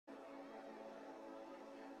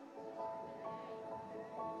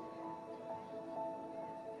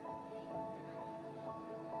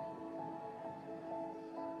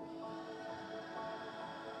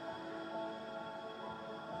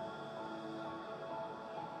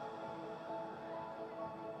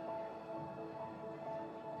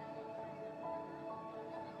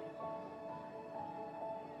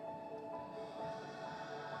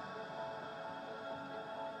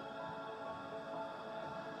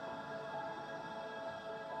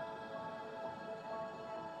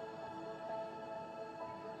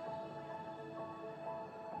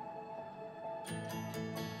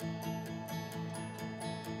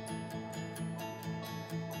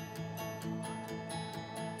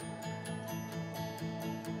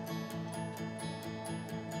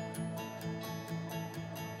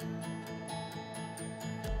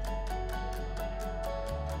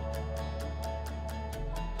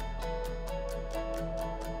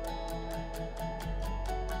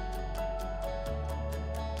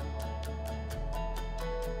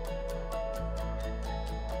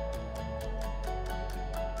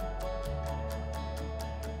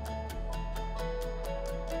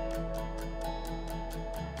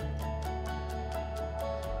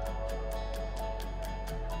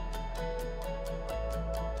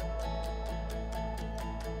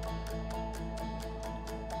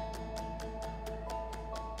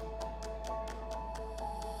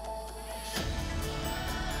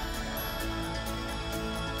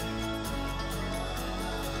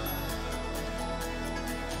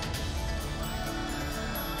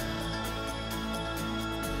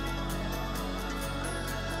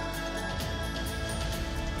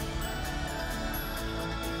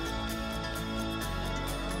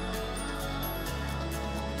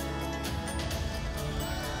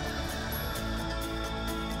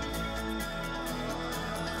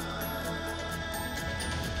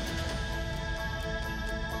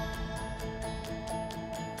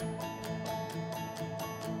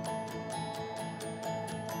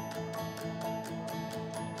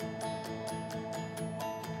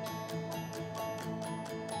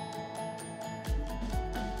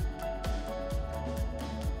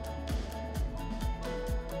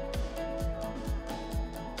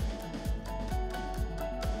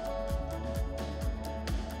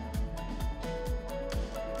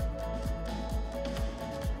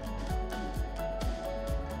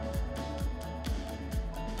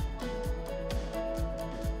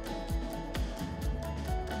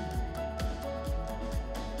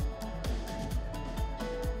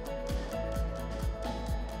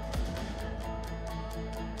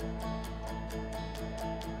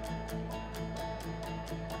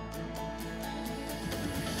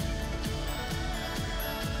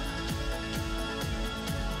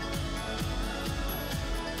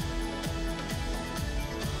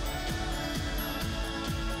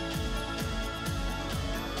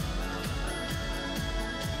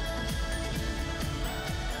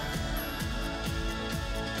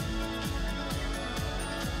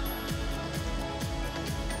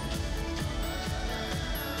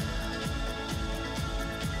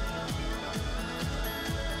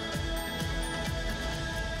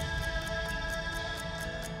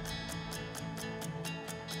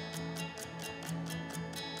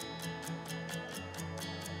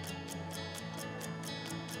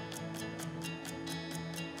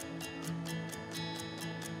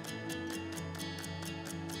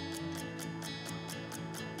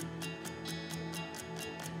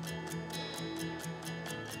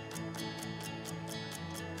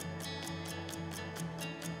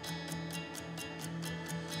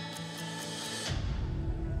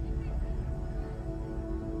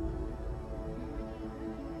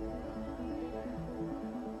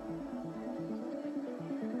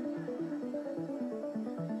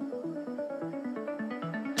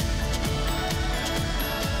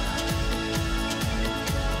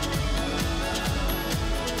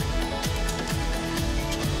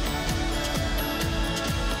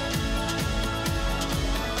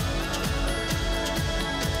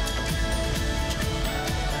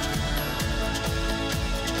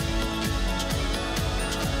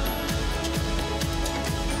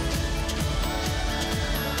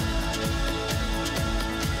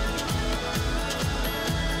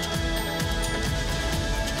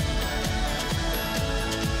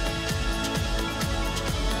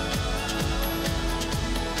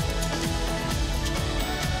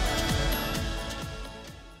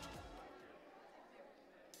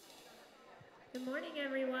Good morning,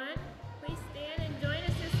 everyone. Please stand and join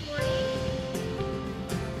us this morning.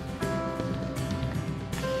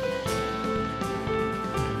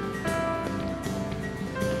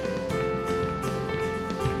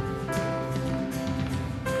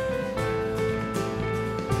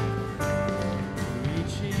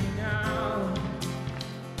 Reaching out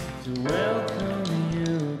to welcome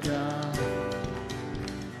you, God.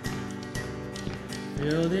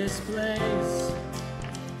 Fill this place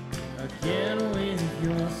again with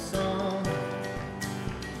your song.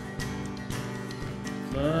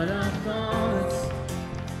 Flood our thoughts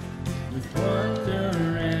with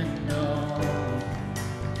wonder and awe.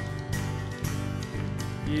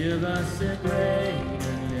 Give us a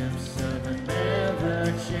greater glimpse of an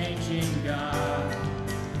ever-changing God.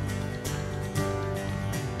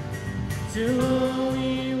 To all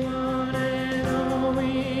we want and all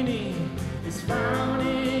we need is found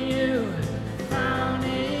in you, found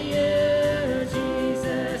in you,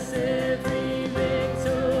 Jesus. Every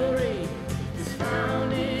victory is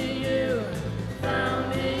found in you,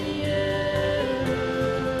 found in you.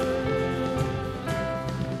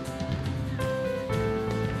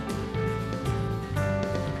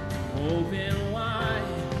 Open wide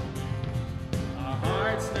our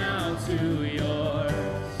hearts now to yours.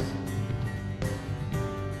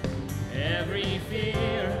 Every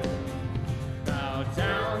fear bow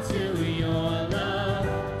down to your love,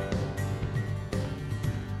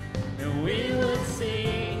 and we would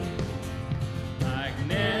sing like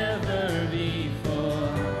never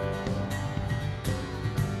before.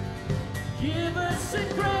 Give us a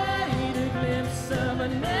greater glimpse of a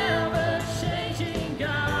never-changing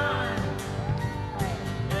God.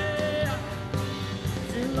 Yeah.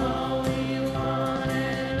 Till all we want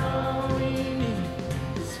and all we need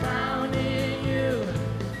is found in you,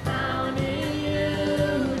 found in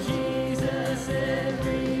you, Jesus.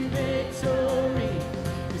 Every victory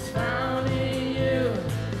is found in you,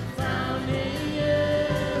 found in you.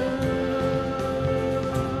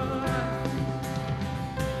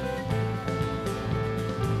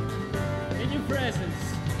 In your presence,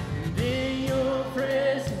 and in your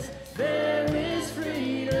presence, there is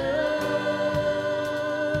freedom.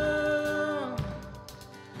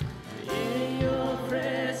 In your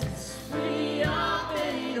presence, we are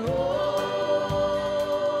made whole.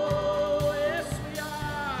 Yes, we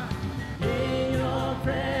are. In your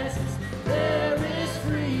presence, there is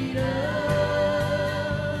freedom.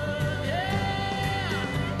 Yeah.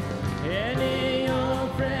 And in your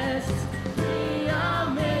presence, we are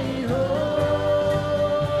made whole.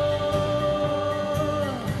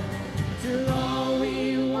 Till all we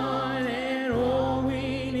want and all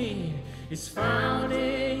we need is found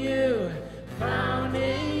in you, found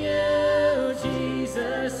in you,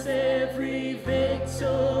 Jesus. Every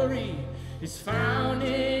victory is found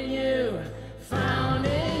in you, found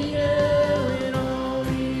in you. And all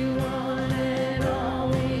we want and all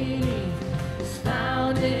we need is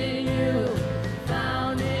found in you,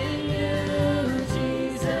 found in you,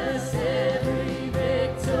 Jesus. Every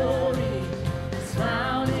victory is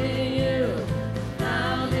found in you,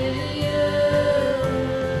 found in you,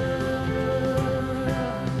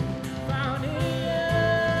 found in you.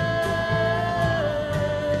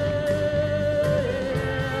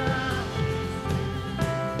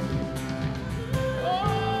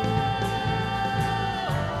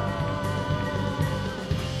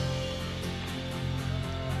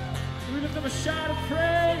 We lift up a shout of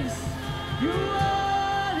praise. You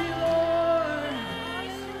are the Lord.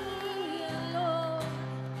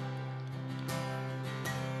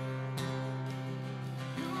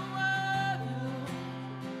 You are the Lord.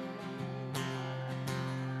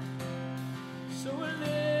 So we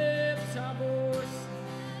lift our voice.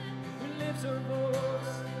 We lift our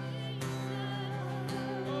voice.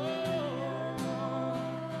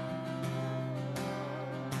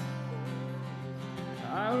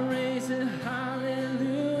 I'll raise a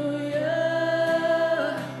hallelujah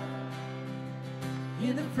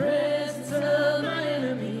in the presence of my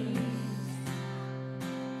enemies.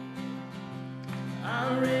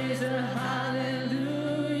 I'll raise a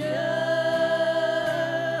hallelujah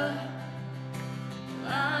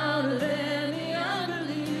louder than the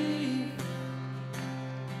unbelief.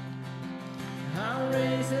 I'll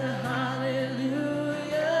raise a hallelujah.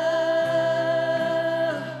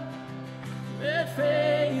 Let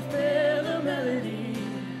faith bear the melody.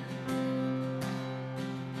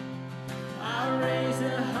 I'll raise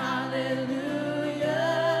a hallelujah.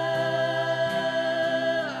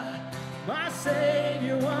 My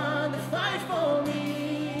Savior won the fight for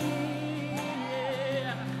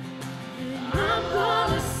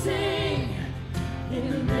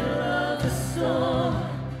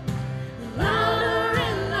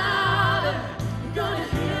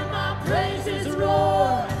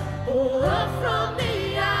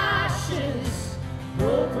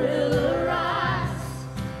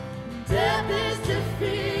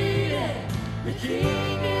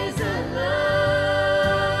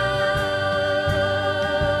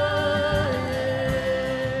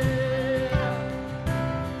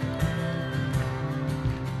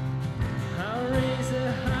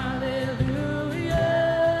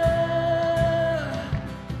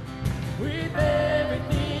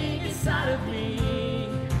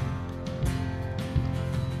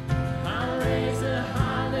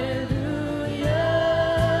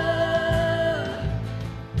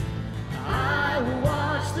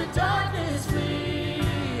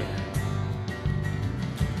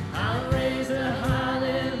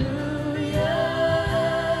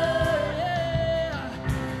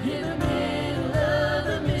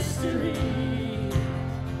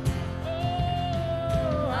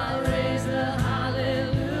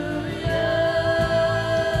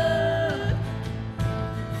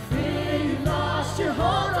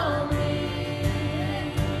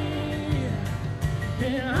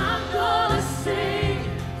I'm gonna sing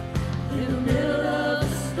in the middle of the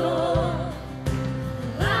storm.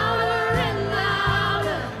 Louder and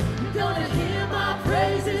louder, you're gonna hear my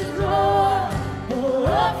praises roar. Oh,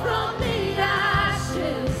 up from the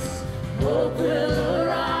ashes, hope will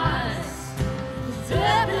arise.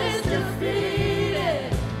 Death is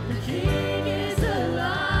defeated, the King is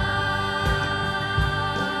alive.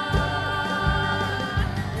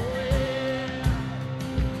 Oh, yeah.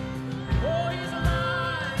 Oh, he's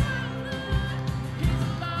alive. He's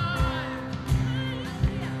alive.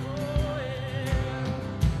 Oh, yeah.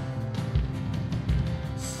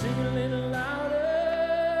 Sing a little louder.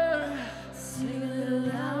 Sing a little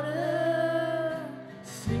louder.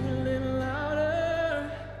 Sing a little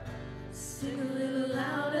louder. Sing a little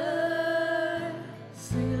louder.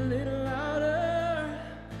 Sing a little louder.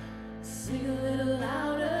 Sing a little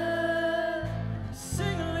louder.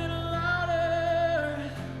 Sing a little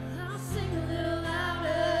louder. I'll sing a little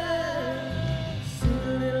louder. Sing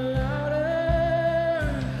a little louder.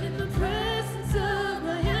 In the presence of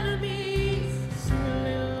my enemies. Sing a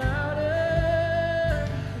little louder.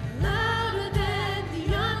 Louder than the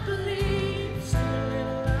unbelief. Sing a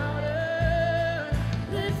little louder.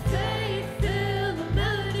 Let faith fill the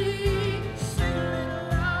melody. Sing a little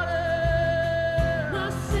louder. My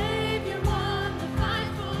Savior won the fight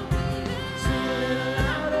for me. Sing a little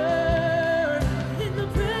louder. In the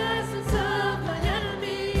presence of my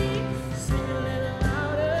enemies. Sing a little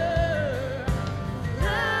louder.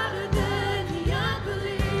 Louder than the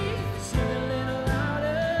unbelief. Sing a little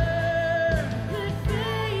louder. Let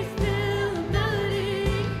faith fill the melody.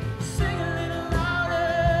 Sing a little louder.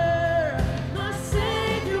 My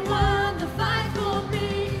Savior won the fight for me.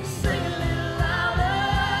 Sing a little louder.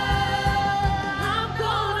 I'm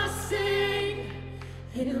gonna sing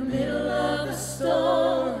in the middle of the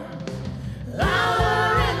storm.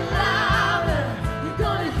 Louder and louder, you're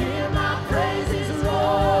gonna hear my praises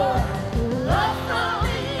roar. Up from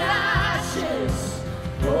the ashes,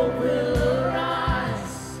 hope will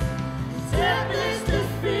arise. Death is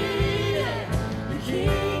defeated, the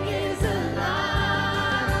King is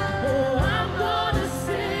alive. Oh, I'm gonna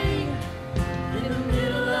sing in the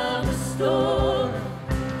middle of the storm.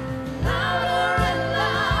 Louder and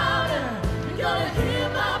louder, you're gonna hear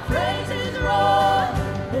my praises roar.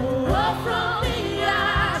 Oh, up from the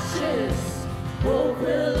ashes, hope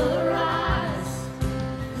will arise.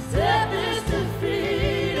 Death is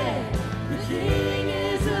defeated, the King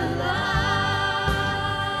is alive.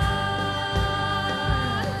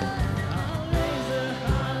 I'll raise a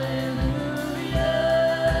hallelujah.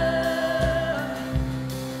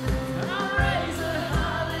 I'll raise a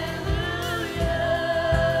hallelujah.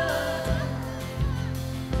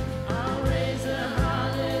 I'll raise a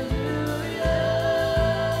hallelujah.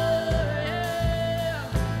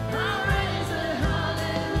 I'll raise a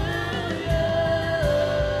hallelujah.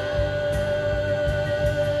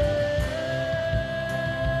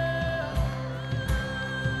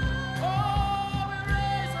 Oh, we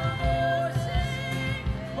raise our voices.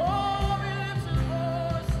 Oh, we lift our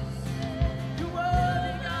voices. You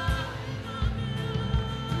worthy God.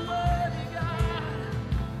 You worthy God.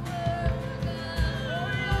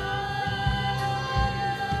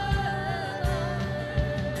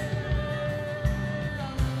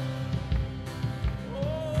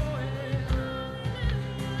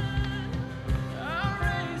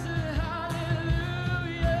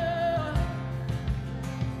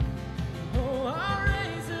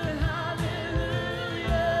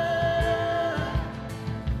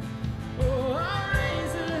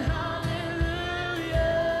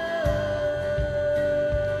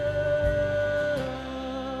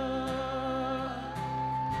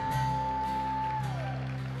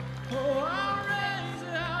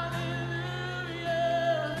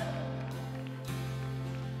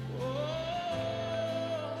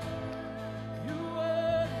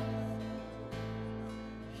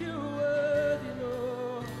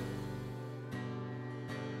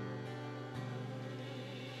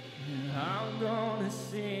 I'm gonna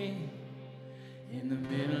sing in the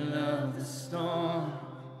middle of the storm.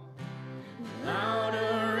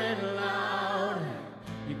 Louder and louder,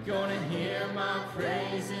 you're gonna hear my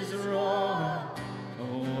praises roar.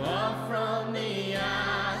 Oh, up from the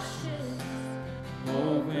ashes,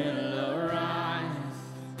 hope will arise.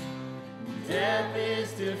 Death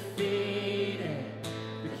is defeated,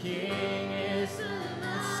 the King is alive.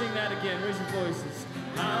 Let's sing that again, raise your voices.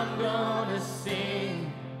 I'm gonna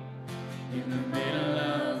sing in the middle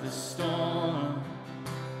of the storm.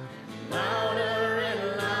 Louder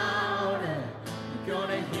and louder, you're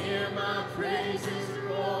gonna hear my praises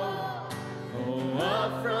roar. Oh,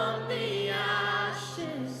 up from the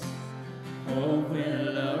ashes, hope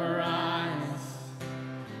will arise.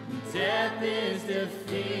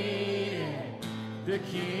 defeated. The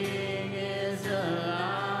King is alive.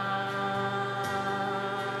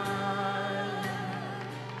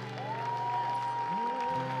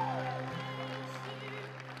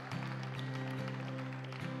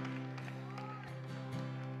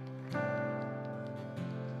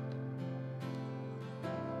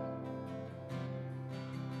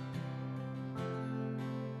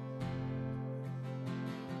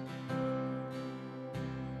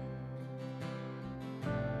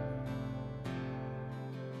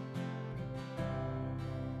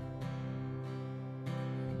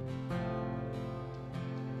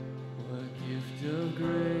 Of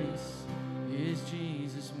grace is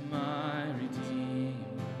Jesus my Redeemer.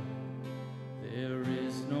 There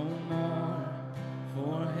is no more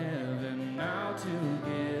for heaven now to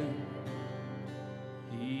give.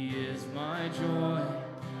 He is my joy,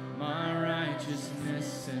 my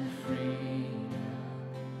righteousness and freedom,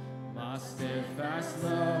 my steadfast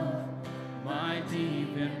love, my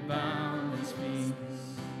deep and boundless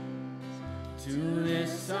peace. To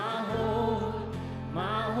this I hold.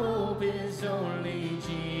 My hope is only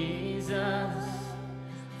Jesus,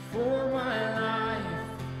 for my life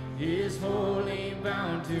is wholly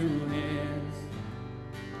bound to His.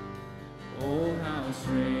 Oh, how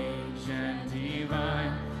strange and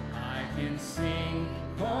divine, I can sing,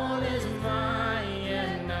 all is mine,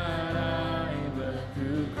 yet not I, but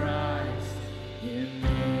through Christ in me.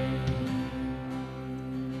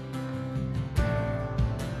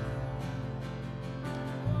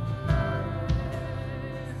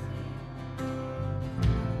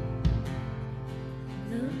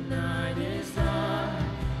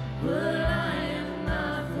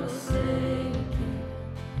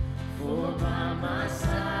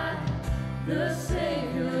 The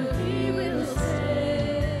Savior, He will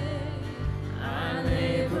stay. I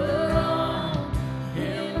labor on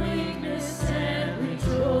in weakness and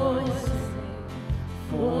rejoicing,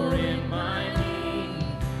 for in my need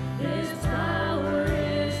His power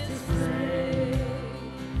is displayed.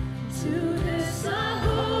 To this I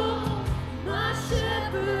hope, my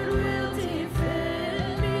Shepherd will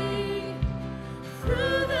defend me.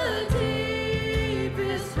 Through the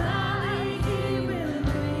deepest valley He will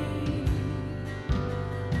lead.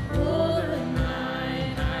 Oh, the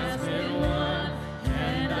night has been won,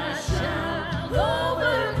 and I shall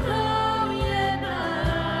overcome, yet not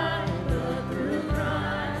I, but through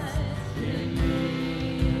Christ in me.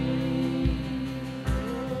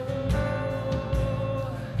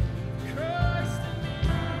 Oh, Christ in me.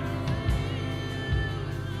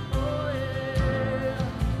 Oh, yeah.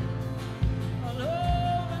 I'll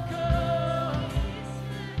overcome.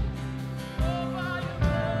 Oh, by your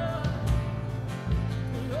love.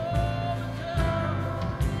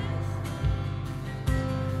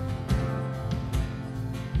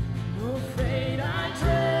 No fate I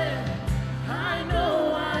dread, I know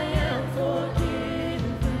I am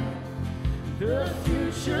forgiven. The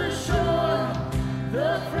future sure,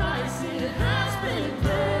 the price it has been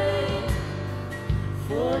paid.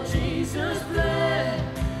 For Jesus bled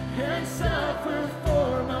and suffered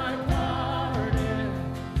for my pardon,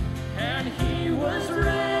 and He was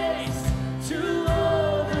raised to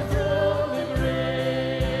overthrow the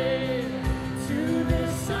grave. To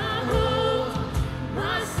this I hold,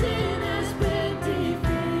 my sin has been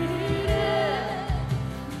defeated.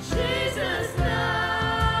 Jesus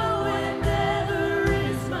now and ever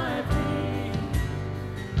is my peace.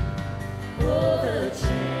 Oh, the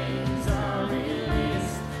chains are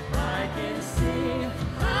released, I can sing,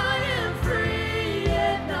 I am free,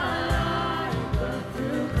 yet not I, but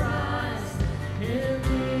through Christ in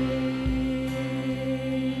me.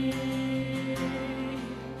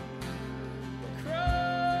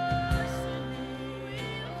 Christ in me.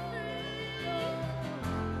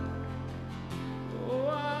 Oh,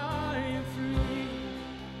 I am free.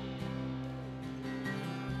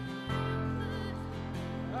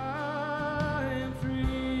 I am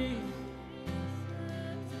free.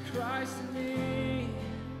 Christ in me.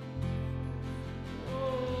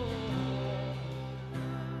 Oh.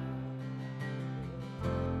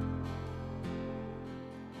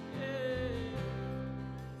 Yeah.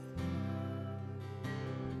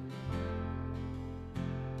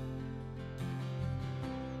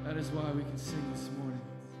 That is why we can sing this morning.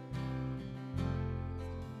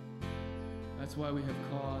 That's why we have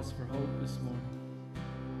cause for hope this morning.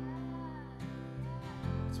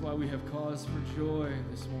 That's why we have cause for joy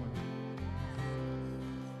this morning.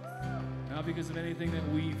 Not because of anything that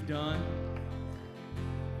we've done,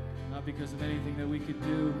 not because of anything that we could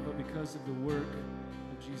do, but because of the work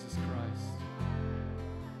of Jesus Christ.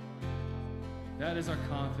 That is our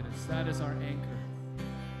confidence. That is our anchor.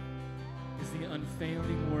 is the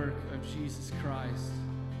unfailing work of Jesus Christ.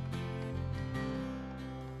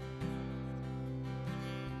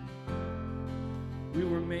 We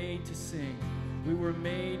were made to sing. We were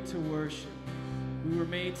made to worship. We were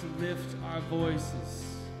made to lift our voices.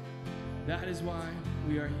 That is why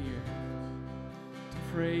we are here, to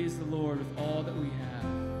praise the Lord with all that we have.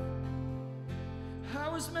 I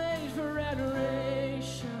was made for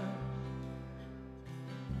adoration.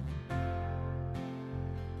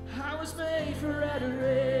 I was made for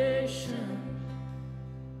adoration.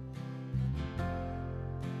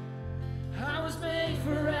 I was made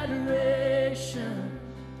for adoration.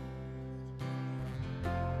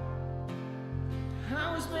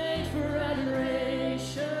 I was made for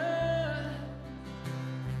adoration.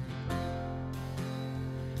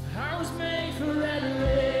 I was made for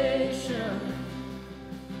adoration.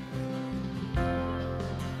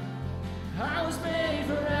 I was made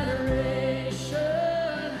for adoration.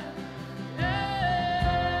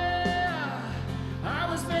 Yeah. I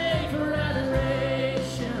was made for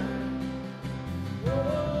adoration.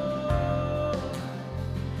 Oh,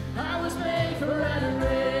 I was made for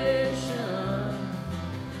adoration.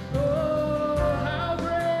 Oh, how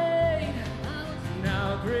great,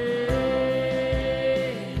 now great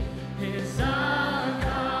is our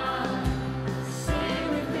God. Sing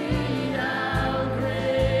with me, how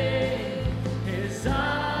great is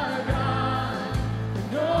our God.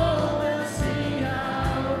 And oh, we'll see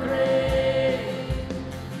how great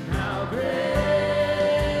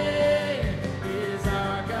is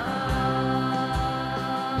our God.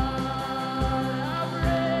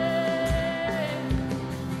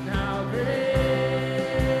 How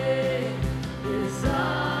great is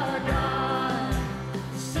our God.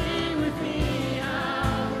 Sing with me,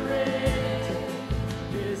 how great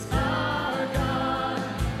is our God.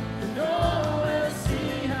 And oh, we'll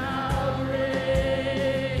see how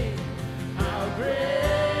great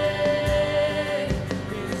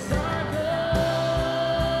is our God.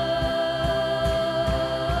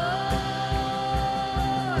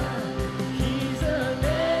 He's a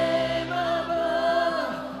name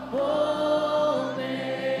above all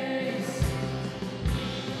names,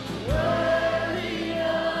 worthy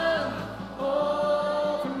of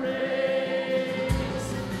all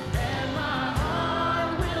praise. And my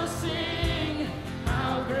heart will sing,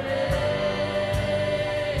 how great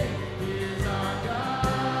is our God.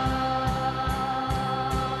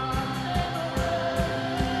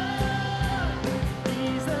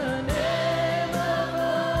 He's the name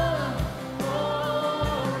above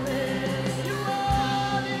all names. You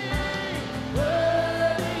are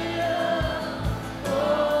worthy of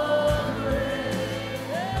all praise.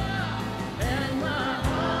 And my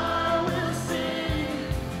heart will sing,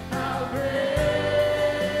 how great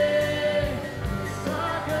is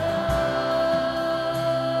our God.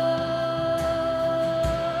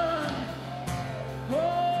 Oh,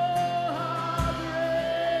 how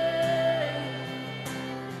great.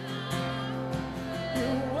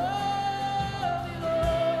 You're worthy,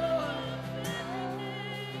 Lord.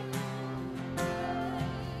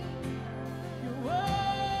 You're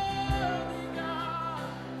worthy, God.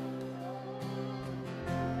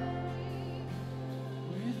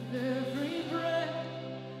 With every breath,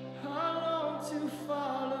 I long to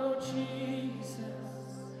follow Jesus,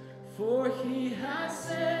 for He has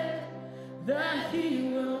said that He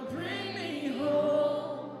will bring me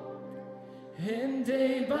home. And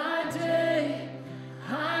day by day,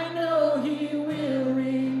 I know He will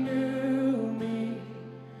renew me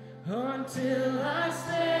until I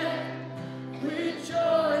stand with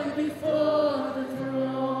joy before the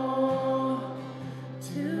throne.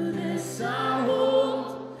 To this I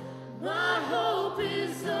hold, my hope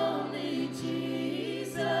is only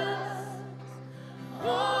Jesus.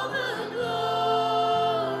 All the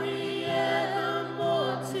glory and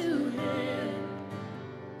more to Him.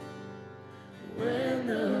 When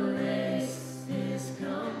the race is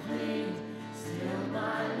complete, still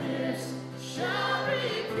my lips shall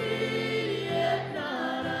repeat, yet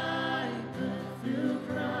not I, but through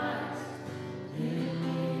Christ in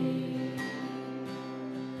me.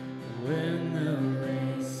 When the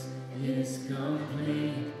race is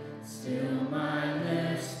complete, still my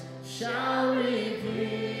lips shall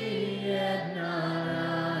repeat, yet not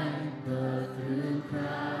I, but through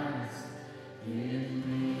Christ in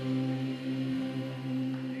me.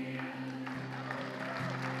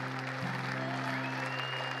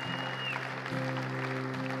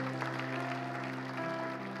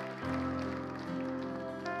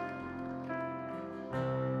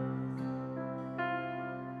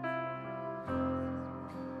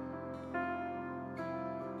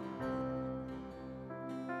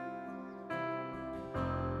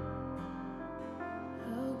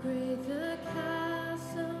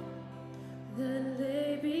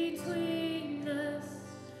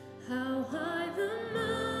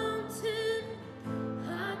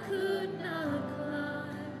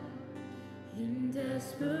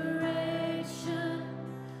 desperation,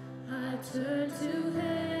 I turned to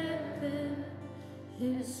heaven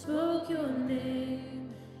and spoke your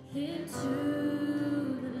name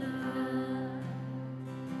into the night.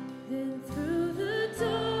 Then through the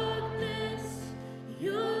darkness,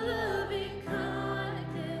 your loving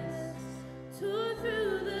kindness tore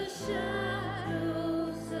through the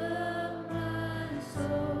shadows of my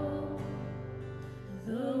soul.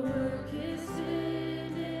 The work is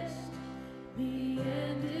finished, the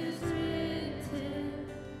end is written.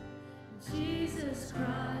 Jesus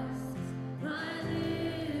Christ, my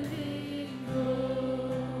living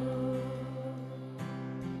hope.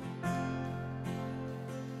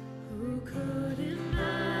 Who could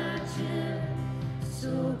imagine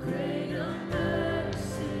so great a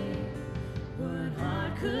mercy? What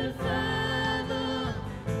heart could fathom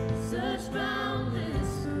such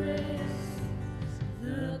boundless grace?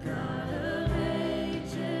 The God of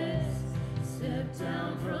ages stepped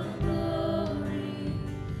down from glory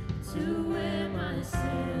to wear my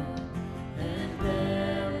sin and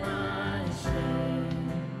bear my shame.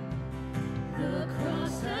 The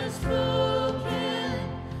cross has spoken,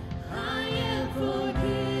 I am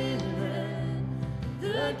forgiven.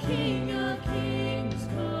 The King of Kings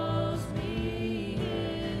calls me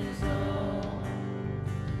his own.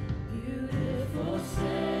 Beautiful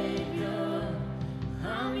Savior,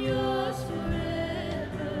 I'm yours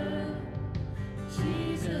forever.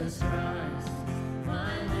 Jesus Christ,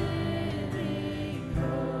 my living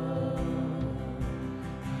hope.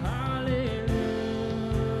 Hallelujah,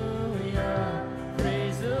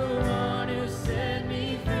 praise the one who set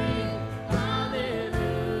me free. Hallelujah,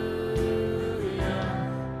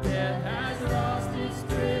 death has lost its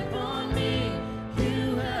grip on me.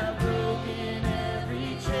 You have broken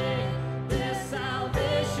every chain. There's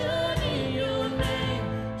salvation in your name,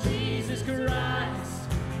 Jesus Christ,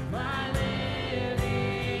 my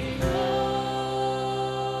living hope.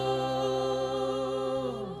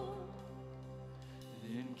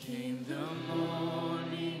 Then came the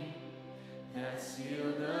morning that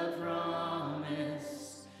sealed the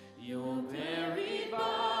promise. Your very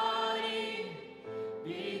body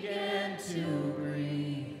began to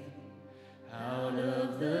breathe. Out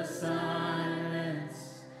of the silence,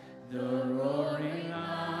 the roaring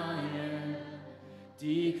lion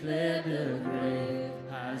declared the grave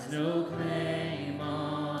has no claim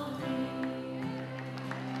on me.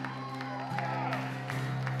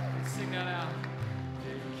 Sing that out.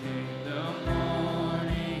 Then came the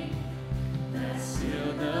morning that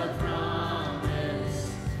sealed the promise.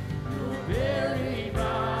 Your very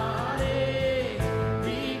body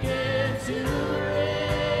began to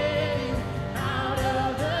reign. Out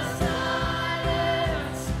of the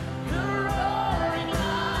silence, the roaring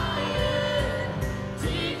lion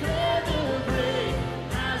declared the grave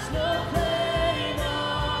has no claim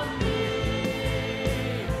on me.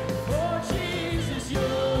 For Jesus,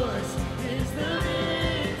 yours is the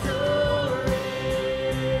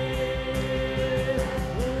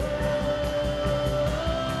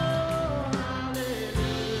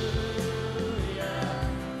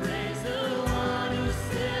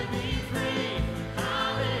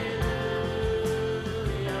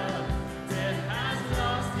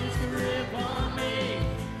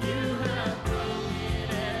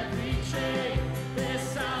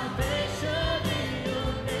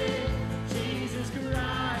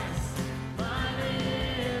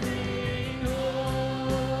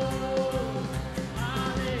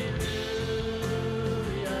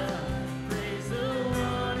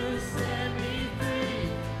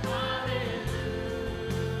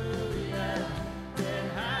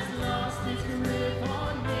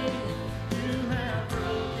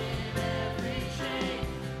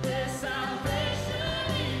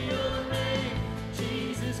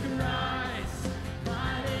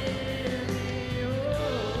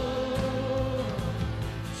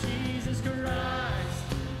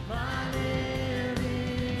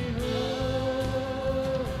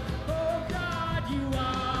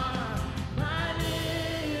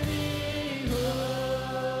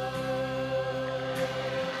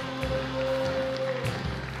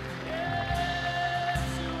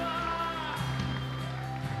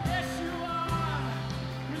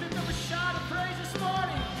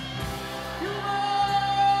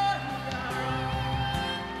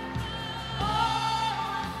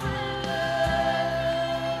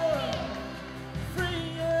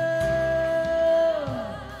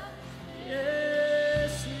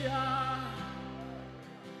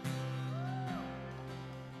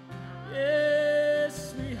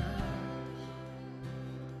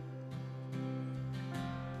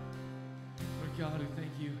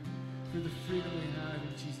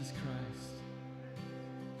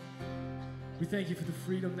We thank you for the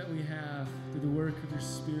freedom that we have through the work of your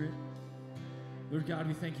Spirit. Lord God,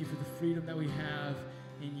 we thank you for the freedom that we have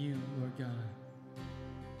in you, Lord God.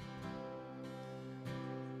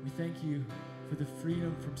 We thank you for the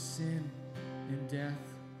freedom from sin and death,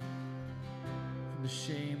 from the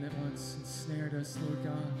shame that once ensnared us, Lord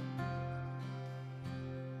God.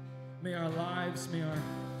 May our lives, may our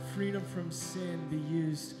freedom from sin be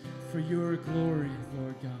used for your glory,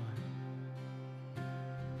 Lord God.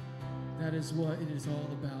 That is what it is all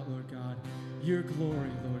about, Lord God. Your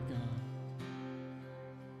glory, Lord God.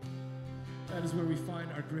 That is where we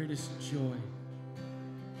find our greatest joy,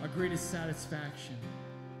 our greatest satisfaction,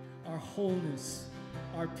 our wholeness,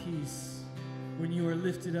 our peace, when you are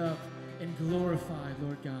lifted up and glorified,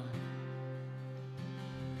 Lord God.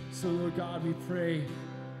 So, Lord God, we pray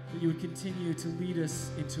that you would continue to lead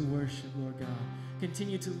us into worship, Lord God.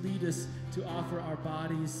 Continue to lead us to offer our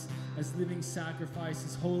bodies as living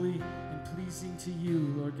sacrifices, holy and pleasing to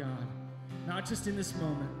you, Lord God. Not just in this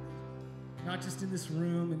moment, not just in this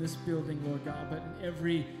room, in this building, Lord God, but in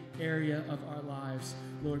every area of our lives,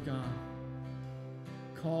 Lord God.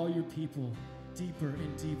 Call your people deeper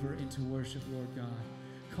and deeper into worship, Lord God.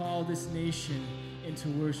 Call this nation into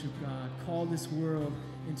worship, God. Call this world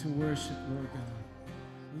into worship, Lord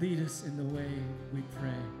God. Lead us in the way we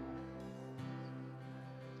pray.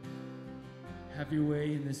 Have your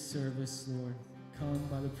way in this service, Lord. Come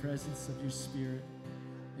by the presence of your Spirit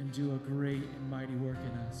and do a great and mighty work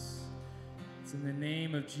in us. It's in the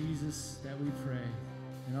name of Jesus that we pray.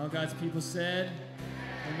 And all God's people said,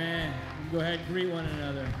 amen. You can go ahead and greet one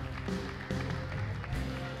another.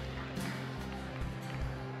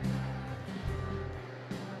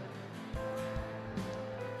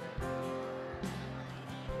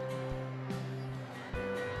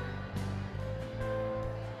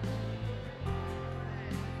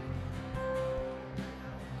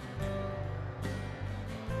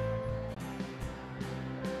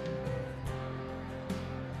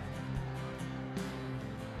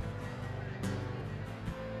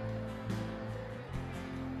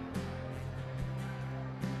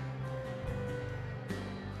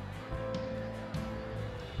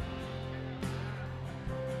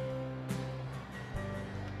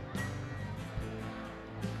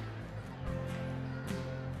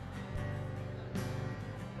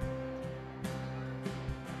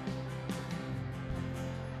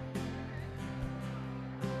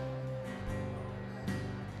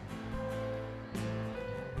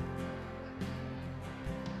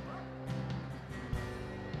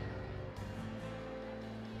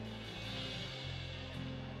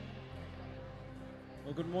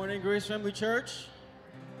 Well, good morning, Grace Family Church.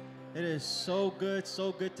 It is so good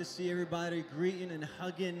to see everybody greeting and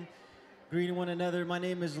hugging, greeting one another. My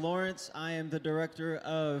name is Lawrence. I am the Director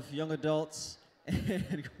of Young Adults, and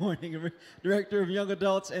good morning, Director of Young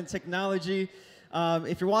Adults and Technology.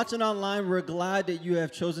 If you're watching online, we're glad that you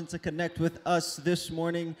have chosen to connect with us this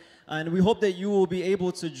morning, and we hope that you will be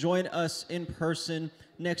able to join us in person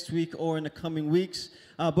next week or in the coming weeks.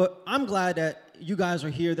 But I'm glad that you guys are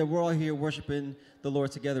here, that we're all here worshiping the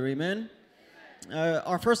Lord together. Amen.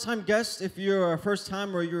 Our first-time guests, if you're a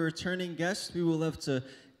first-time or you're a returning guest, we would love to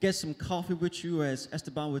get some coffee with you, as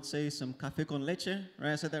Esteban would say, some café con leche.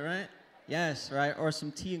 Right? I said that right? Yes, right? Or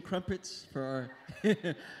some tea and crumpets for our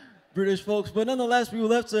British folks. But nonetheless, we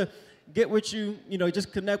would love to get with you,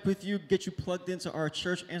 just connect with you, get you plugged into our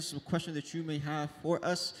church, answer some questions that you may have for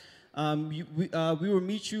us. We will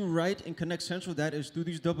meet you right in Connect Central. That is through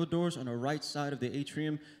these double doors on the right side of the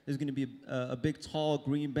atrium. There's going to be a big, tall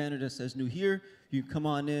green banner that says New Here. You can come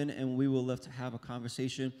on in, and we will love to have a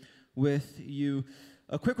conversation with you.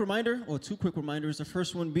 A quick reminder, or two quick reminders. The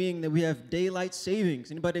first one being that we have daylight savings.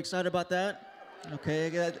 Anybody excited about that?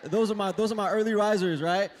 Okay, those are my early risers,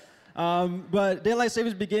 right? But daylight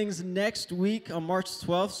savings begins next week on March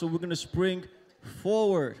 12th, so we're going to spring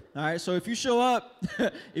forward. All right, so if you show up,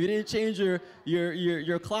 if you didn't change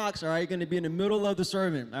your clocks, all right, you're going to be in the middle of the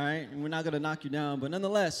sermon. All right, and we're not going to knock you down, but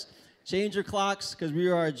nonetheless, change your clocks because we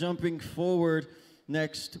are jumping forward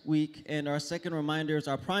next week. And our second reminder is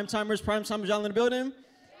our prime timers. Prime timers, y'all in the building?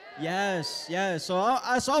 Yes. So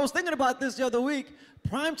I was thinking about this the other week.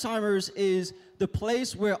 Prime timers is the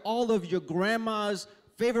place where all of your grandma's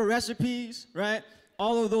favorite recipes, right?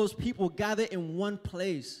 All of those people gather in one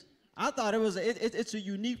place. I thought it's a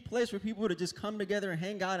unique place for people to just come together and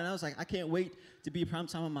hang out, and I was like, I can't wait to be a prime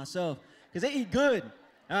timer myself, because they eat good,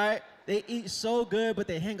 all right? They eat so good, but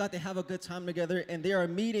they hang out, they have a good time together, and they are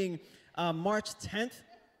meeting March 10th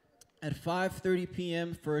at 5:30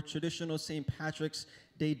 p.m. for a traditional St. Patrick's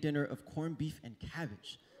Day dinner of corned beef and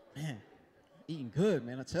cabbage. Man, eating good,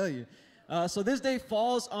 man, I tell you. So this day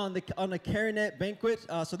falls on a CareNet banquet,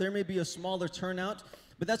 so there may be a smaller turnout,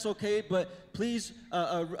 but that's okay. But please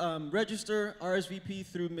register RSVP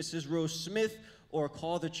through Mrs. Rose Smith or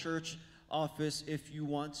call the church office if you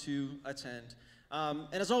want to attend.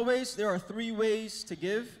 And as always, there are 3 ways to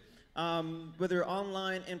give, whether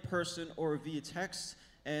online, in person, or via text.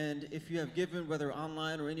 And if you have given, whether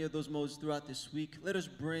online or any of those modes throughout this week, let us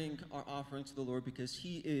bring our offering to the Lord because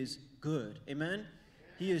He is good. Amen?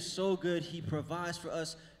 He is so good. He provides for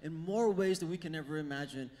us in more ways than we can ever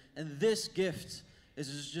imagine. And this gift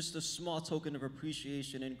is just a small token of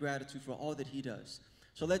appreciation and gratitude for all that He does.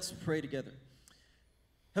 So let's pray together.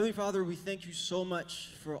 Heavenly Father, we thank You so much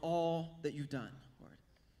for all that You've done, Lord.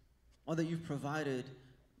 All that You've provided,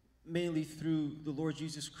 mainly through the Lord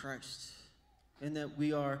Jesus Christ. And that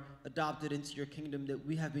we are adopted into Your kingdom, that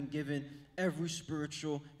we have been given every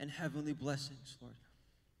spiritual and heavenly blessings, Lord.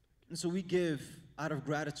 And so we give out of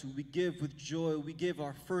gratitude. We give with joy. We give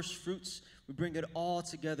our first fruits. We bring it all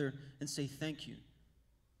together and say thank You.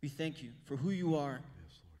 We thank You for who You are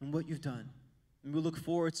and what You've done. And we look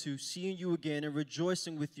forward to seeing You again and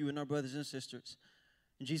rejoicing with You and our brothers and sisters.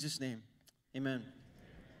 In Jesus' name, amen.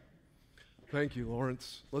 Thank you,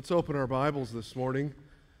 Lawrence. Let's open our Bibles this morning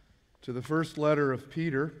to the first letter of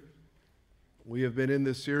Peter. We have been in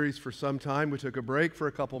this series for some time. We took a break for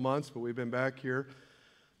a couple months, but we've been back here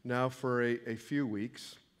now for a few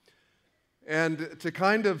weeks. And to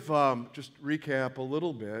kind of just recap a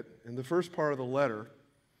little bit, in the first part of the letter,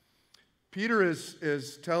 Peter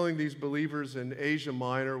is telling these believers in Asia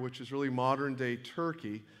Minor, which is really modern-day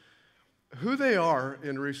Turkey, who they are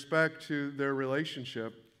in respect to their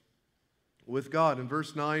relationship with God. In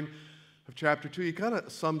verse 9 of chapter 2, he kind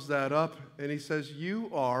of sums that up, and he says, "You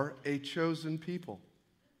are a chosen people.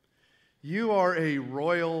 You are a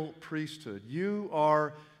royal priesthood. You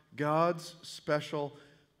are God's special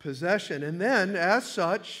possession." And then, as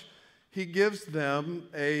such, he gives them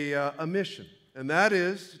a mission, and that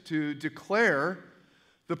is to declare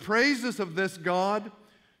the praises of this God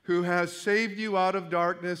who has saved you out of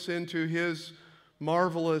darkness into His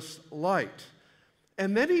marvelous light.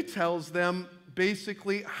 And then he tells them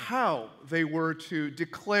basically how they were to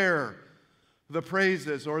declare the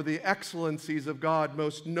praises or the excellencies of God,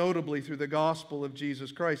 most notably through the gospel of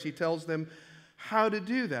Jesus Christ. He tells them how to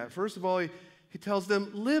do that. First of all, he tells them,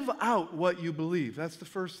 live out what you believe. That's the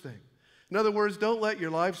first thing. In other words, don't let your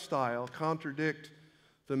lifestyle contradict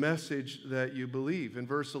the message that you believe. In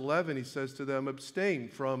verse 11, he says to them, abstain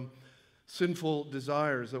from sinful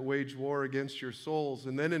desires that wage war against your souls.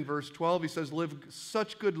 And then in verse 12, he says, live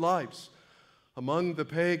such good lives among the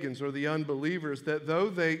pagans or the unbelievers that though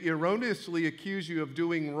they erroneously accuse you of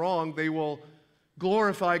doing wrong, they will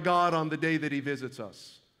glorify God on the day that He visits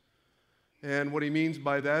us. And what he means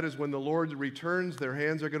by that is when the Lord returns, their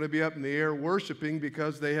hands are going to be up in the air worshiping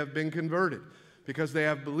because they have been converted, because they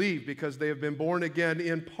have believed, because they have been born again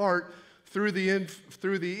in part through the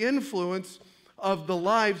influence of the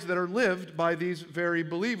lives that are lived by these very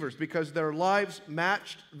believers, because their lives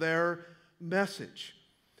matched their message.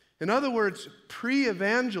 In other words,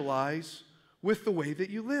 pre-evangelize with the way that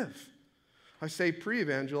you live. I say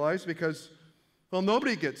pre-evangelize because, well,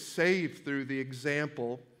 nobody gets saved through the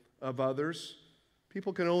example of others.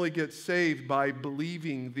 People can only get saved by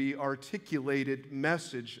believing the articulated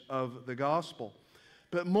message of the gospel.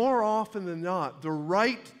 But more often than not, the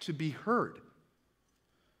right to be heard,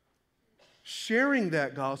 sharing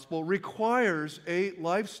that gospel requires a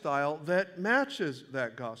lifestyle that matches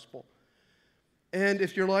that gospel. And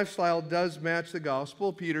if your lifestyle does match the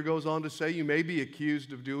gospel, Peter goes on to say you may be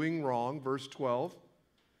accused of doing wrong, verse 12.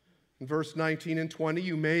 In verse 19 and 20,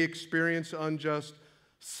 you may experience unjust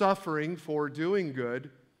suffering for doing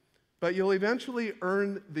good, but you'll eventually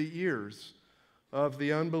earn the ears of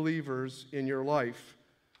the unbelievers in your life.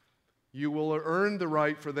 You will earn the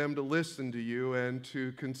right for them to listen to you and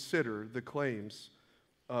to consider the claims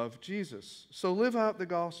of Jesus. So live out the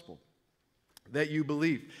gospel that you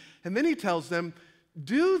believe. And then he tells them,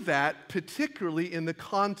 do that particularly in the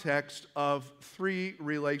context of 3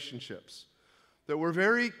 relationships that were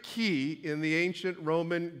very key in the ancient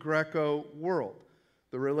Roman Greco world.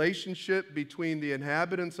 The relationship between the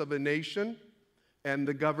inhabitants of a nation and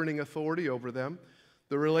the governing authority over them,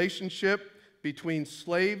 the relationship between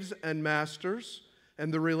slaves and masters,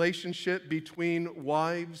 and the relationship between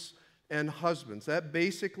wives and husbands. That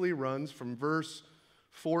basically runs from verse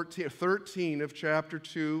 13 of chapter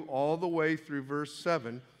 2 all the way through verse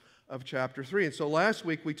 7 of chapter 3. And so last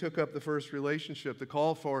week we took up the first relationship, the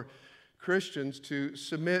call for Christians to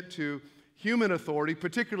submit to human authority,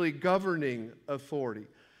 particularly governing authority.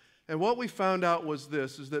 And what we found out was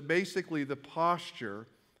this, is that basically the posture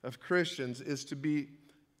of Christians is to be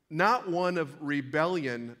not one of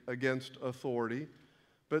rebellion against authority,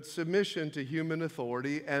 but submission to human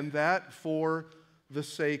authority, and that for the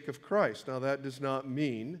sake of Christ. Now, that does not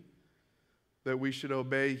mean that we should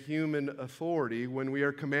obey human authority when we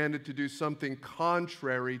are commanded to do something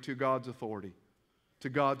contrary to God's authority, to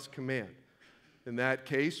God's command. In that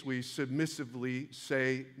case, we submissively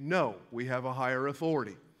say, no, we have a higher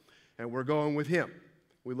authority, and we're going with Him.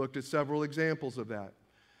 We looked at several examples of that.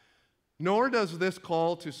 Nor does this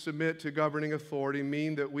call to submit to governing authority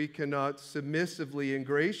mean that we cannot submissively and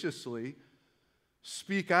graciously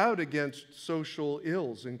speak out against social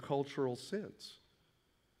ills and cultural sins.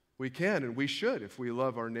 We can and we should if we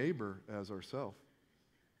love our neighbor as ourselves.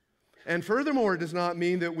 And furthermore, it does not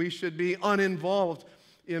mean that we should be uninvolved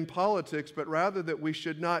in politics, but rather that we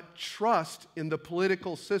should not trust in the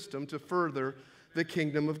political system to further the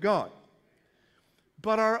kingdom of God.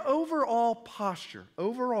 But our overall posture,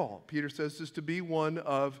 Peter says, is to be one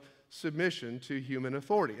of submission to human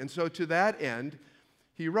authority. And so to that end,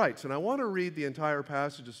 he writes, and I want to read the entire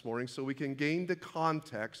passage this morning so we can gain the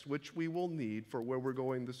context which we will need for where we're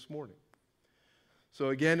going this morning. So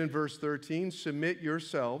again in verse 13, submit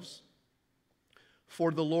yourselves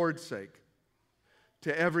for the Lord's sake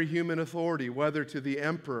to every human authority, whether to the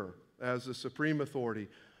emperor as the supreme authority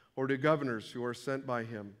or to governors who are sent by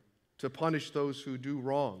him, to punish those who do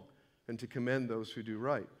wrong and to commend those who do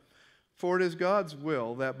right. For it is God's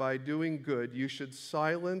will that by doing good you should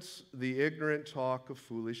silence the ignorant talk of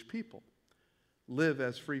foolish people. Live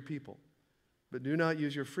as free people, but do not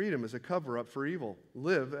use your freedom as a cover-up for evil.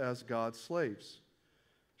 Live as God's slaves.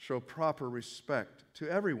 Show proper respect to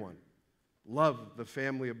everyone. Love the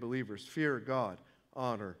family of believers. Fear God.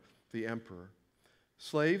 Honor the emperor.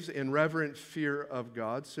 Slaves, in reverent fear of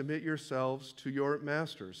God, submit yourselves to your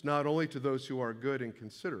masters, not only to those who are good and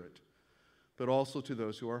considerate, but also to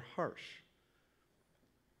those who are harsh.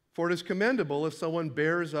 For it is commendable if someone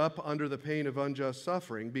bears up under the pain of unjust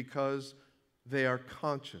suffering because they are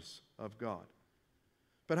conscious of God.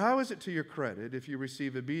 But how is it to your credit if you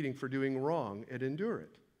receive a beating for doing wrong and endure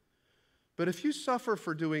it? But if you suffer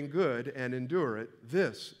for doing good and endure it,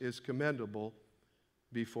 this is commendable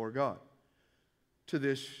before God. To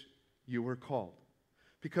this you were called,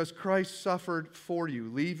 because Christ suffered for you,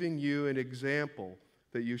 leaving you an example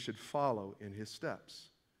that you should follow in his steps.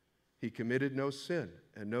 He committed no sin,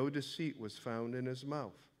 and no deceit was found in his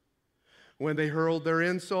mouth. When they hurled their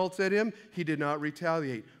insults at him, he did not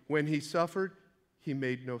retaliate. When he suffered, he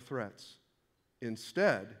made no threats.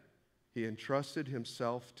 Instead, he entrusted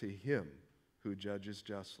himself to him who judges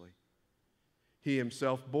justly. He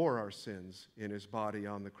himself bore our sins in his body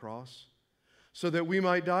on the cross, so that we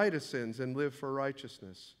might die to sins and live for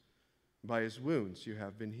righteousness. By his wounds you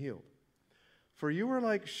have been healed. For you were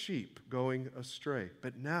like sheep going astray,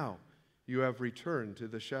 but now you have returned to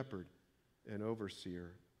the shepherd and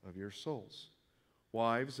overseer of your souls.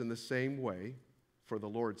 Wives, in the same way, for the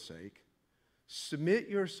Lord's sake, submit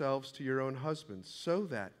yourselves to your own husbands, so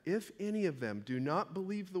that if any of them do not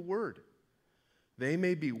believe the word, they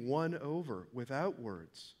may be won over without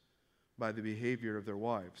words by the behavior of their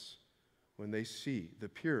wives, when they see the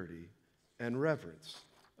purity and reverence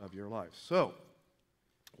of your life. So,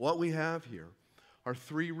 what we have here are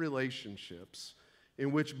three relationships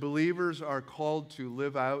in which believers are called to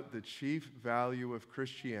live out the chief value of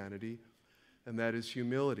Christianity, and that is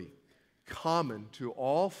humility. Common to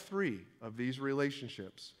all three of these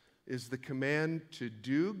relationships is the command to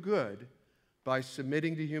do good by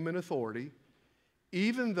submitting to human authority,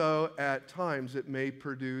 even though at times it may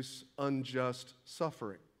produce unjust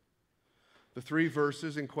suffering. The three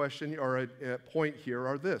verses in question, or at point here,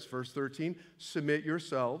 are this. Verse 13, submit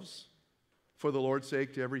yourselves for the Lord's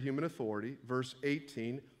sake to every human authority. Verse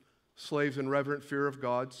 18, slaves in reverent fear of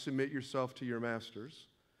God, submit yourself to your masters.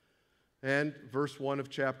 And verse 1 of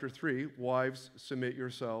chapter 3, wives, submit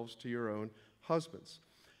yourselves to your own husbands.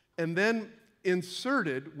 And then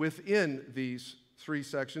inserted within these three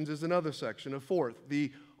sections is another section, a fourth,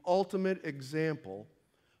 the ultimate example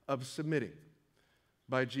of submitting,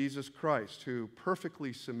 by Jesus Christ, who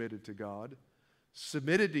perfectly submitted to God,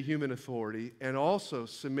 submitted to human authority, and also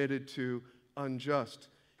submitted to unjust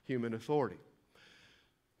human authority.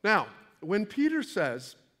 Now, when Peter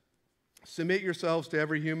says, submit yourselves to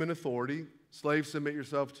every human authority, slaves, submit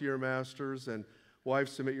yourself to your masters, and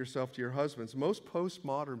wives, submit yourself to your husbands, most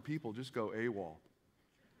postmodern people just go AWOL.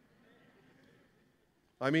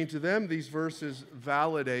 I mean, to them, these verses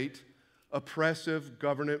validate oppressive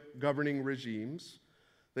governing regimes.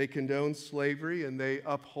 They condone slavery, and they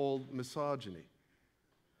uphold misogyny.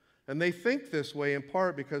 And they think this way in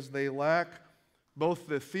part because they lack both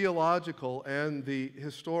the theological and the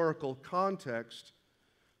historical context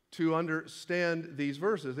to understand these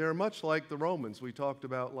verses. They are much like the Romans we talked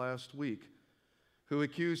about last week, who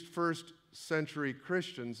accused first century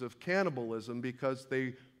Christians of cannibalism because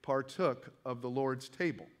they partook of the Lord's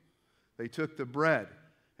table. They took the bread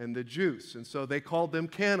and the juice, and so they called them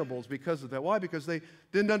cannibals because of that. Why? Because they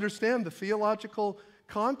didn't understand the theological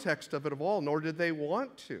context of it all, nor did they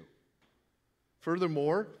want to.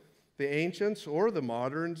 Furthermore, the ancients or the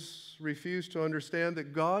moderns refuse to understand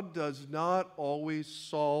that God does not always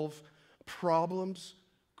solve problems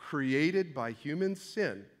created by human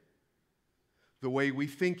sin the way we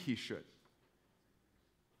think He should.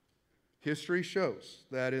 History shows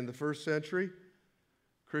that in the first century,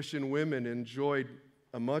 Christian women enjoyed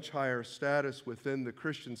a much higher status within the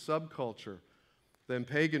Christian subculture than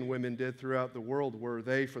pagan women did throughout the world, where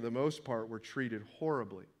they, for the most part, were treated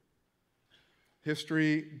horribly.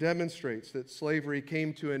 History demonstrates that slavery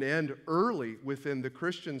came to an end early within the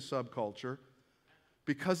Christian subculture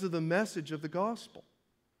because of the message of the gospel.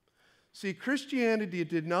 See, Christianity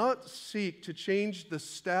did not seek to change the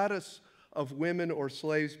status of women or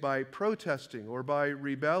slaves by protesting or by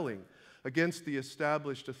rebelling against the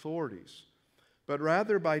established authorities, but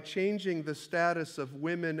rather by changing the status of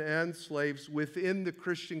women and slaves within the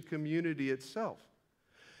Christian community itself.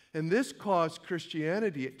 And this caused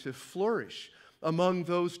Christianity to flourish among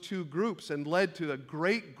those two groups and led to a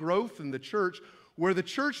great growth in the church, where the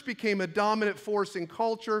church became a dominant force in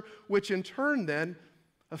culture, which in turn then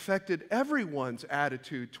affected everyone's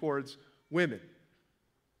attitude towards women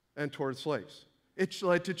and towards slaves. It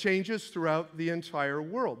led to changes throughout the entire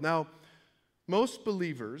world. Now, most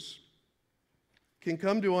believers can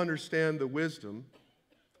come to understand the wisdom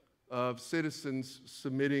of citizens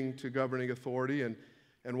submitting to governing authority and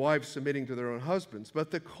wives submitting to their own husbands.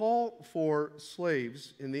 But the call for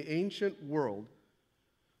slaves in the ancient world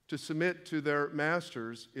to submit to their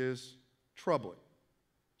masters is troubling.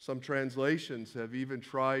 Some translations have even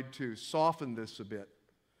tried to soften this a bit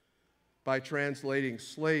by translating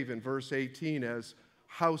slave in verse 18 as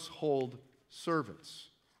household servants.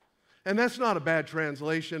 And that's not a bad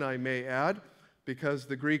translation, I may add, because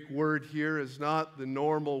the Greek word here is not the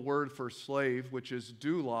normal word for slave, which is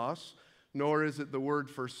doulos, nor is it the word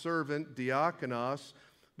for servant, diakonos,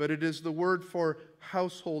 but it is the word for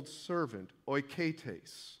household servant,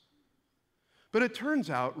 oiketes. But it turns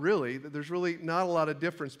out, really, that there's really not a lot of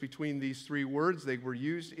difference between these three words. They were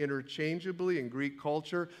used interchangeably in Greek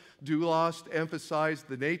culture. Doulos emphasized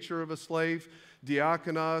the nature of a slave.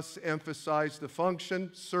 Diakonos emphasized the function,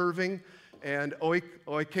 serving. And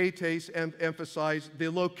oiketes emphasized the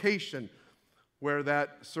location where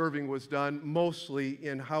that serving was done, mostly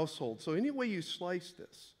in household. So any way you slice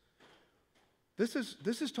this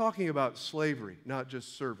is talking about slavery, not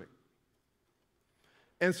just serving.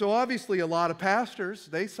 And so obviously a lot of pastors,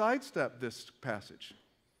 they sidestep this passage.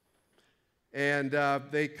 And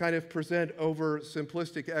they kind of present over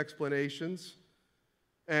simplistic explanations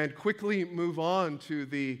and quickly move on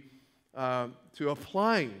to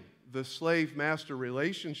applying the slave-master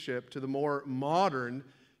relationship to the more modern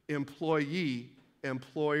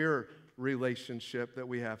employee-employer relationship that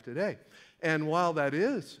we have today. And while that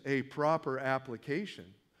is a proper application,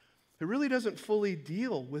 it really doesn't fully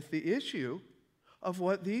deal with the issue of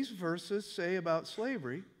what these verses say about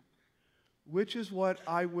slavery, which is what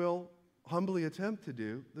I will humbly attempt to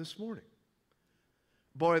do this morning.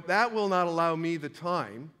 But that will not allow me the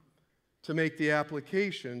time to make the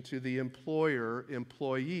application to the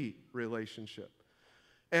employer-employee relationship.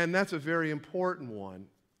 And that's a very important one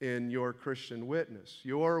in your Christian witness.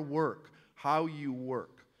 Your work, how you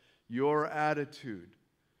work, your attitude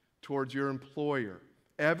towards your employer,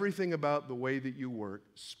 everything about the way that you work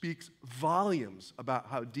speaks volumes about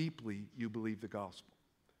how deeply you believe the gospel.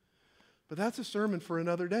 But that's a sermon for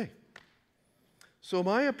another day. So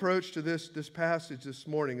my approach to this passage this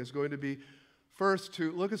morning is going to be first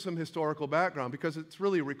to look at some historical background, because it's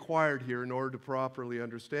really required here in order to properly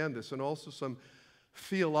understand this, and also some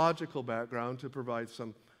theological background to provide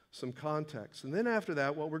some context. And then after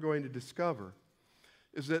that, what we're going to discover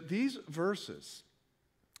is that these verses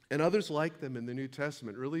and others like them in the New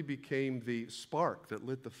Testament really became the spark that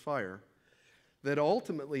lit the fire that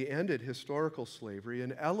ultimately ended historical slavery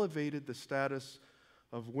and elevated the status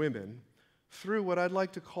of women through what I'd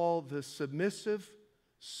like to call the submissive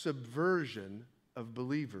subversion of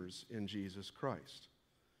believers in Jesus Christ.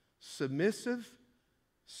 Submissive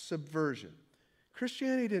subversion.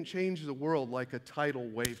 Christianity didn't change the world like a tidal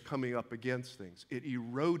wave coming up against things. It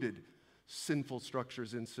eroded sinful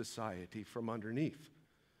structures in society from underneath.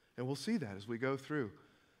 And we'll see that as we go through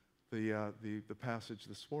the passage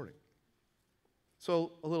this morning.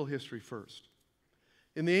 So, a little history first.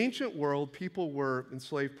 In the ancient world, people were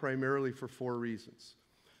enslaved primarily for 4 reasons.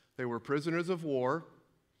 They were prisoners of war,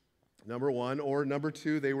 number 1, or number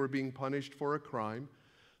 2, they were being punished for a crime.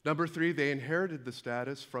 Number 3, they inherited the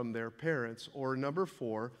status from their parents, or number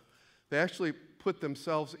 4, they actually put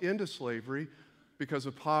themselves into slavery because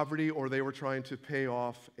of poverty, or they were trying to pay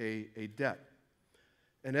off a debt.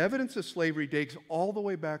 And evidence of slavery dates all the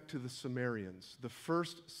way back to the Sumerians, the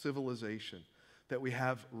first civilization that we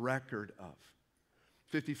have record of,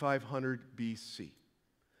 5500 BC.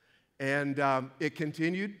 And it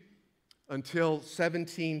continued until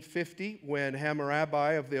 1750, when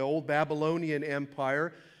Hammurabi of the old Babylonian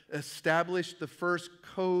Empire established the first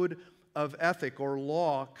code of ethic or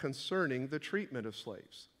law concerning the treatment of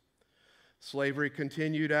slaves. Slavery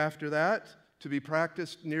continued after that to be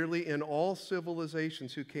practiced nearly in all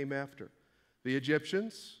civilizations who came after. The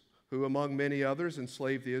Egyptians, who among many others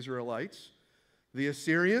enslaved the Israelites. The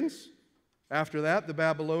Assyrians, after that the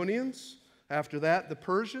Babylonians, after that the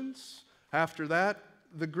Persians, after that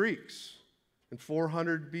the Greeks. In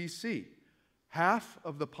 400 BC, half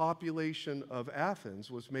of the population of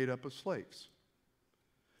Athens was made up of slaves.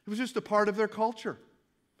 It was just a part of their culture.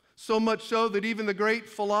 So much so that even the great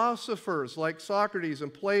philosophers like Socrates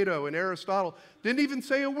and Plato and Aristotle didn't even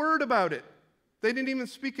say a word about it. They didn't even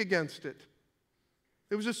speak against it.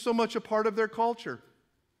 It was just so much a part of their culture.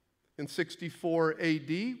 In 64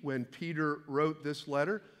 AD, when Peter wrote this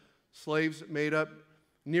letter, slaves made up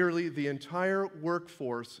nearly the entire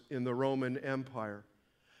workforce in the Roman Empire.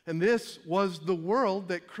 And this was the world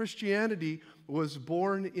that Christianity was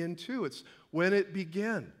born into. It's when it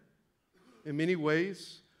began. In many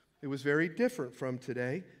ways, it was very different from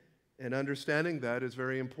today, and understanding that is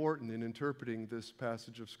very important in interpreting this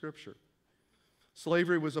passage of Scripture.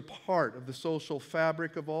 Slavery was a part of the social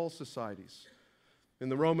fabric of all societies. In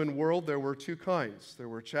the Roman world, there were 2 kinds. There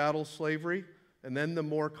were chattel slavery, and then the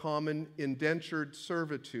more common indentured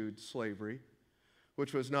servitude slavery,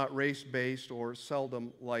 which was not race-based or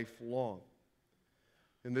seldom lifelong.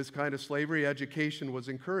 In this kind of slavery, education was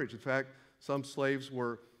encouraged. In fact, some slaves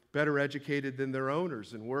were better educated than their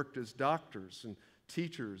owners and worked as doctors and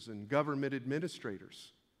teachers and government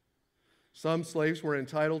administrators. Some slaves were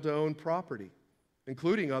entitled to own property,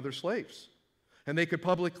 including other slaves, and they could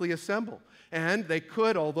publicly assemble. And they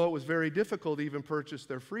could, although it was very difficult, even purchase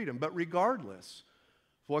their freedom. But regardless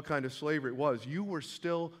of what kind of slavery it was, you were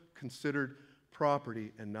still considered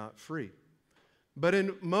property and not free. But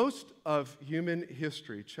in most of human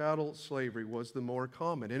history, chattel slavery was the more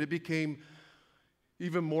common, and it became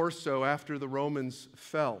even more so after the Romans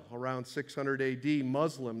fell. Around 600 AD,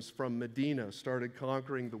 Muslims from Medina started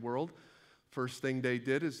conquering the world. First thing they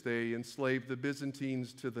did is they enslaved the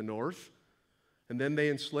Byzantines to the north, and then they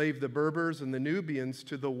enslaved the Berbers and the Nubians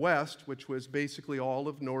to the west, which was basically all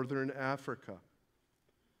of northern Africa.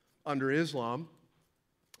 Under Islam,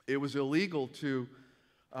 it was illegal to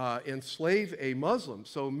enslave a Muslim.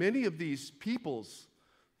 So many of these peoples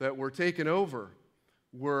that were taken over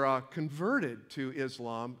were converted to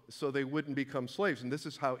Islam so they wouldn't become slaves. And this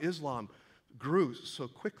is how Islam grew so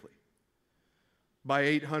quickly. By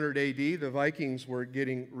 800 AD, the Vikings were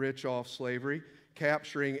getting rich off slavery,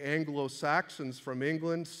 capturing Anglo-Saxons from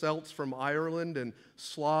England, Celts from Ireland, and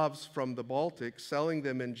Slavs from the Baltic, selling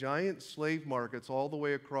them in giant slave markets all the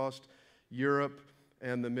way across Europe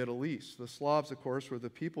and the Middle East. The Slavs, of course, were the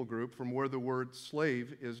people group from where the word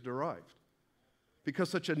slave is derived, because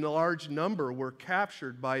such a large number were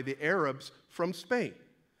captured by the Arabs from Spain.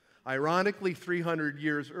 Ironically, 300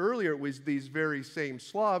 years earlier, it was these very same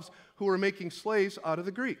Slavs who were making slaves out of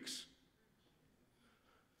the Greeks.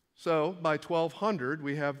 So, by 1200,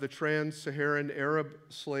 we have the trans-Saharan Arab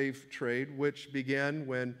slave trade, which began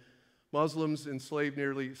when Muslims enslaved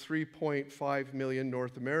nearly 3.5 million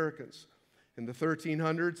North Americans. In the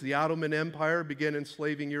 1300s, the Ottoman Empire began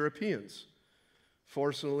enslaving Europeans,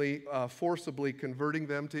 forcibly converting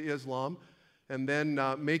them to Islam and then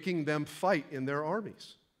making them fight in their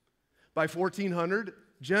armies. By 1400,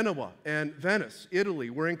 Genoa and Venice, Italy,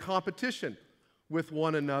 were in competition with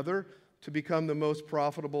one another to become the most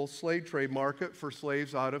profitable slave trade market for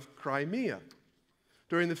slaves out of Crimea.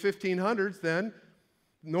 During the 1500s, then,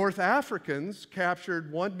 North Africans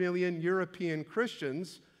captured 1 million European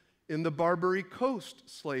Christians in the Barbary Coast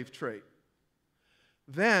slave trade.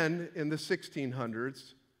 Then, in the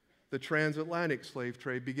 1600s, the transatlantic slave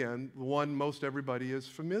trade began, the one most everybody is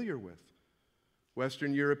familiar with.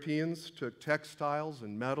 Western Europeans took textiles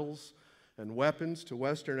and metals and weapons to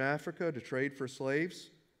Western Africa to trade for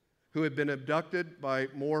slaves who had been abducted by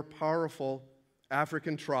more powerful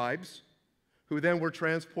African tribes, who then were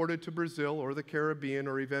transported to Brazil or the Caribbean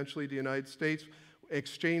or eventually the United States,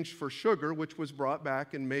 exchanged for sugar, which was brought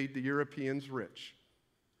back and made the Europeans rich.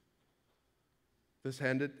 This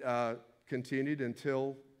continued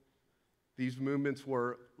until these movements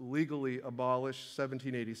were legally abolished,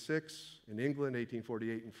 1786 in England,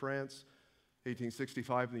 1848 in France,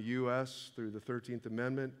 1865 in the U.S. through the 13th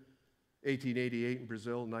Amendment, 1888 in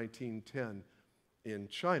Brazil, 1910 in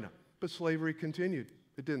China. But slavery continued.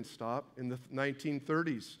 It didn't stop. In the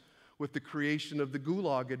 1930s, with the creation of the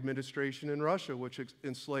Gulag administration in Russia, which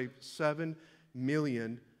enslaved 7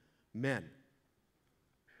 million men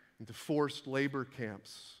into forced labor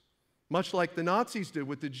camps, much like the Nazis did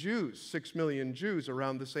with the Jews, 6 million Jews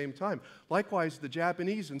around the same time. Likewise, the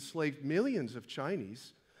Japanese enslaved millions of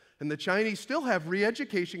Chinese, and the Chinese still have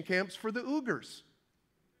re-education camps for the Uyghurs.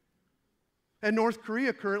 And North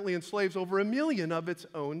Korea currently enslaves over 1 million of its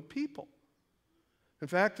own people. In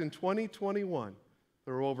fact, in 2021,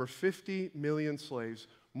 there were over 50 million slaves,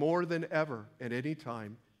 more than ever at any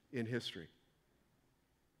time in history.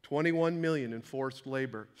 21 million in forced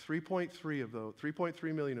labor.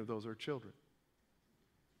 3.3 million of those are children.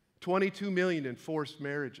 22 million in forced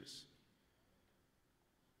marriages.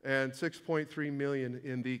 And 6.3 million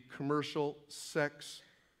in the commercial sex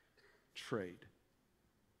trade.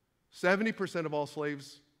 70% of all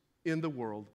slaves in the world